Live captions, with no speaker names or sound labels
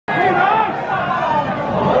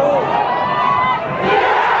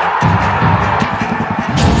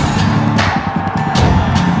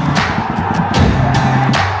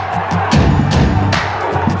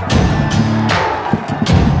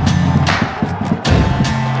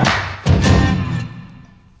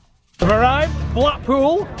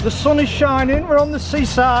Blackpool, the sun is shining, we're on the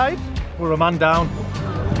seaside. We're a man down.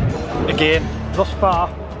 Again, thus far.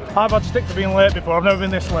 I've had stick for being late before, I've never been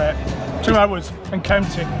this late. 2 hours and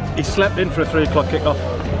counting. He slept in for a 3 o'clock kick-off.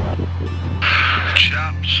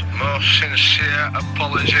 Chaps, most sincere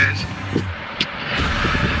apologies.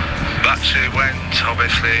 Battery went,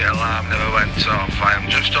 obviously alarm never went off. I am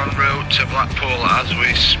just en route to Blackpool as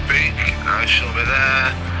we speak. I shall be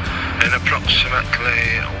there in approximately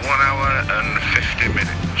 1 hour and 50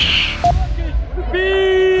 minutes.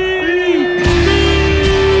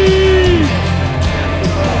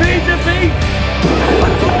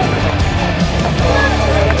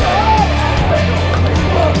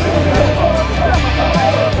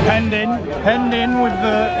 Penned in with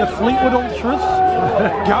the Fleetwood Ultras,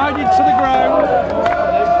 guided to the ground.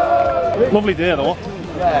 Lovely day though.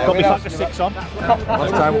 Got me factor 6 on.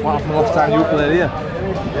 What happened last time you played here?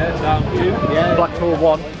 Blackpool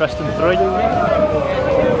 1, Preston 3.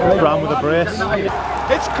 Brown with a brace.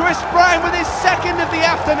 It's Chris Brown with his second of the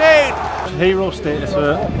afternoon. Hero status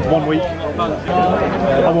for 1 week.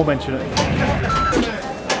 I won't mention it.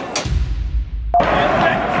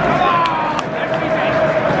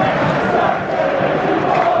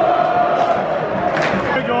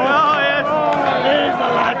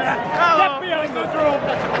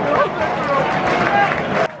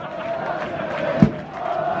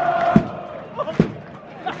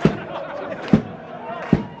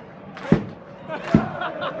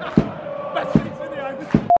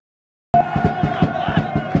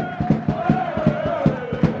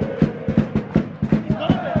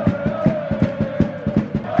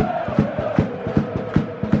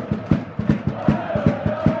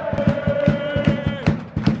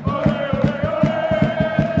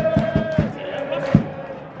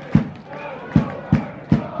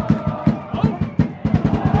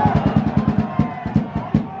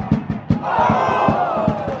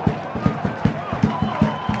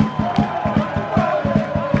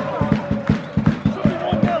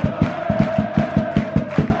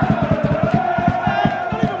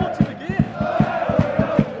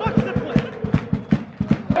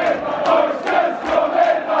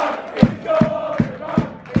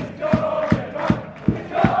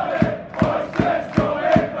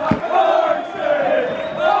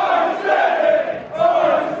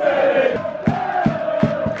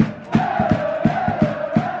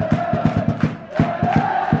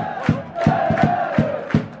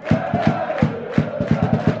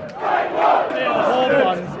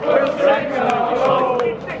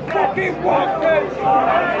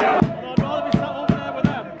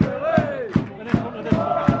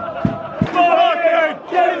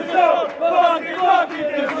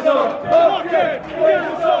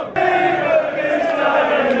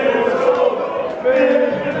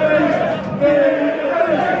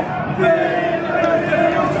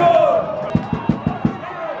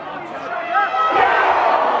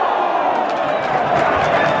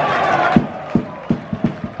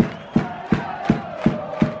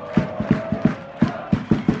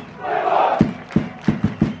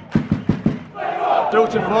 Through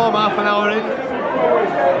to form, half an hour in.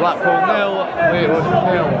 Blackpool 0, Fleetwood 0.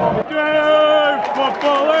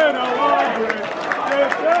 Football in a library.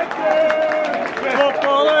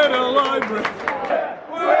 Football in a library.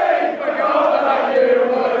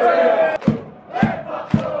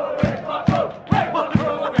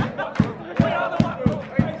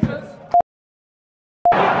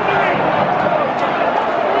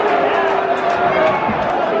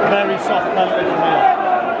 Very soft penalty from here.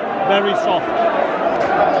 Very soft.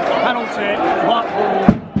 Penalty, Blackpool.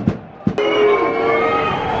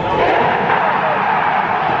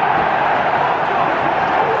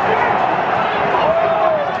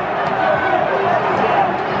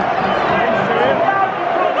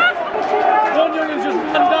 Undr just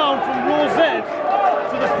ran down from row Z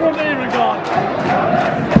to the front here and gone.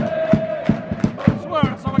 I swear I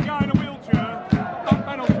saw a guy in a wheelchair, got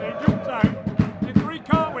penalty, jumped out, did 3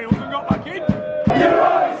 cartwheels and got back in. You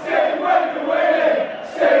always sing when you win,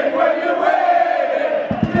 sing when you win.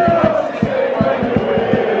 You always sing when you win.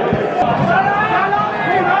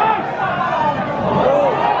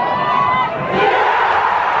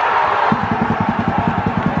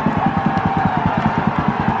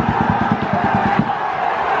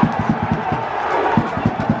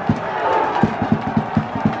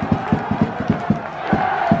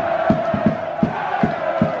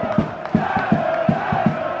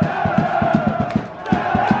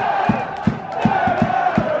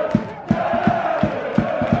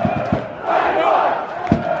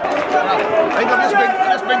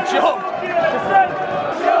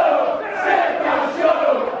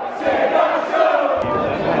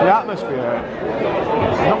 atmosphere,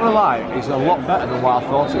 I'm not gonna lie, is a lot better than what I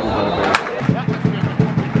thought it was gonna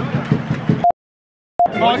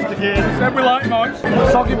be. Moist again, said we like moist.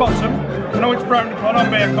 Soggy bottom. I know it's brown upon on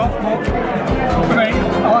bake off, but for me,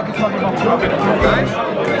 I like a soggy bottom. Nice.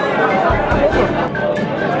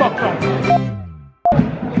 Spot on.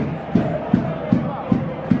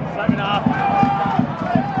 Second half.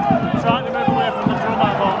 Trying to move away from the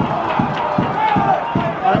drummer, but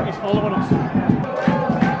I think he's following us.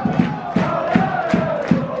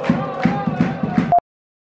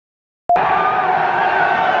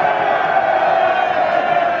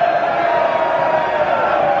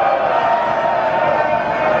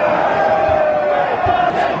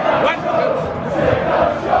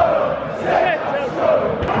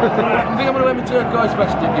 I think I'm going to wear my turquoise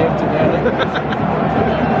vest in game today.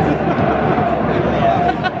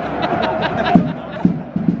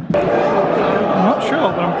 I'm not sure,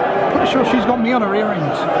 but I'm pretty sure she's got me on her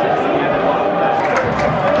earrings.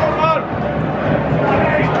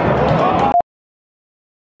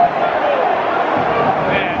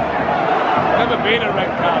 Never been a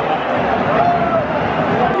red card.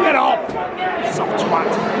 Get off! Soft twat.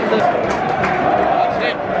 That's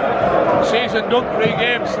it. Season done, 3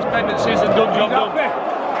 games, suspended, season done, job done.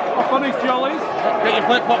 Off on his jollies. Get your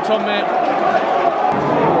flip flops on, mate.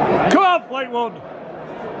 Come on, Fleetwood!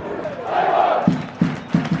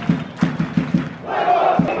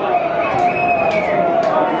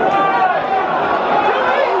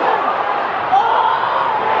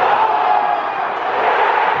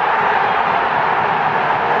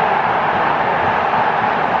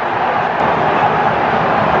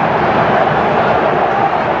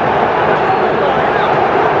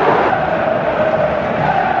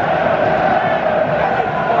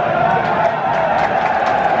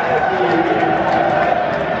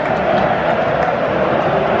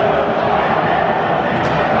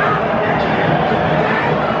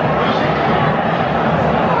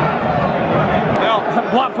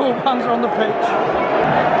 Blackpool fans are on the pitch.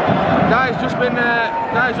 Guy's just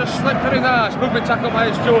slipped in his arse, movement tackle by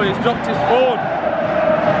his jaw, he's dropped his phone.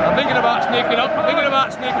 I'm thinking about sneaking up for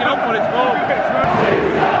his phone.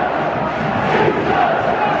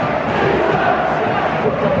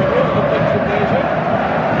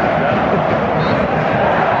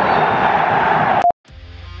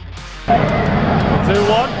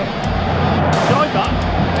 2-1. Enjoyed that.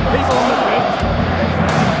 People on the pitch.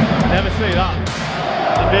 Never see that.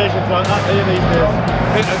 Invasions like that, do you, these days?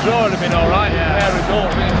 I think a draw would have been alright, yeah. Fair result.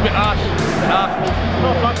 I think it's a bit harsh.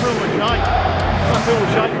 No, Blackpool was shite. Blackpool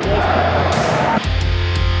was shite for most.